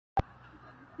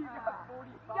You got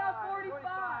 45. You got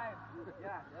 45.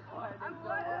 Yeah, that's why I I'm didn't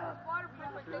glad go this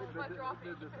waterproof like this much off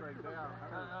it.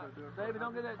 David,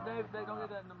 don't get that. David, don't get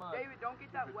that in the mud. David, don't get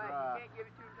that wet. You can't give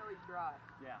it to him until he's dry.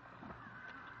 Yeah.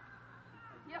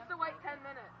 He has to wait 10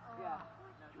 minutes. Yeah.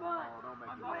 Come on. Oh, don't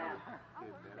make it bad.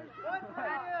 That's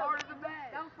part of the bet.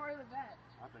 That was part of the bet.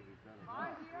 I think he's done it.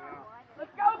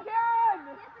 Let's go,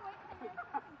 Kieran!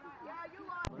 Yeah, you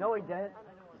lost. No, he didn't.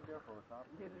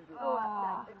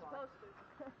 Oh, it's supposed to.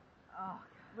 Oh.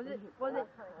 Was it?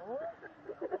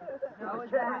 No,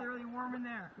 it's really warm in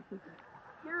there.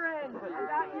 Kieran, I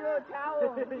got you a towel.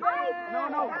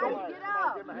 No. Get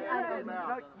out.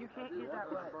 No, you can't get that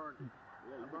wet.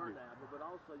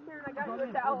 Kieran, I got you a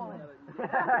towel.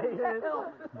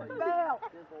 Fail.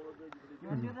 You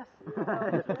want to do this?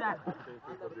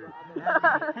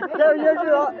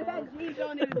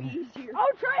 Oh,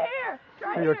 try here.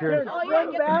 Try Here you go, here. Kieran. Run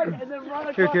back and then run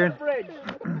across Kieran. the bridge.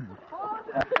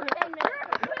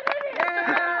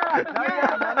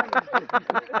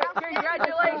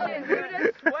 Congratulations. You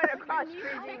just went across trees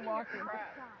and walked.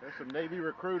 There's some Navy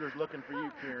recruiters looking for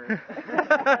you, Kieran.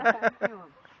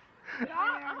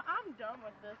 I'm done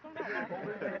with this. I'm not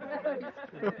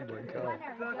Oh my God.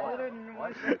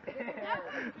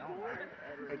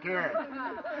 Hey, Kieran,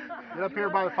 get up here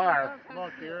by the fire. Come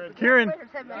on, Kieran. Kieran. You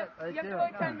have to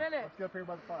wait 10 minutes. Let's get up here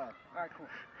by the fire. All right, cool.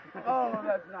 Oh,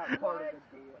 that's not part of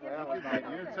the deal. Well, you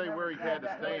didn't say where he had to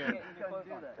stand. You couldn't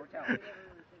do that.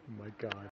 Oh my God.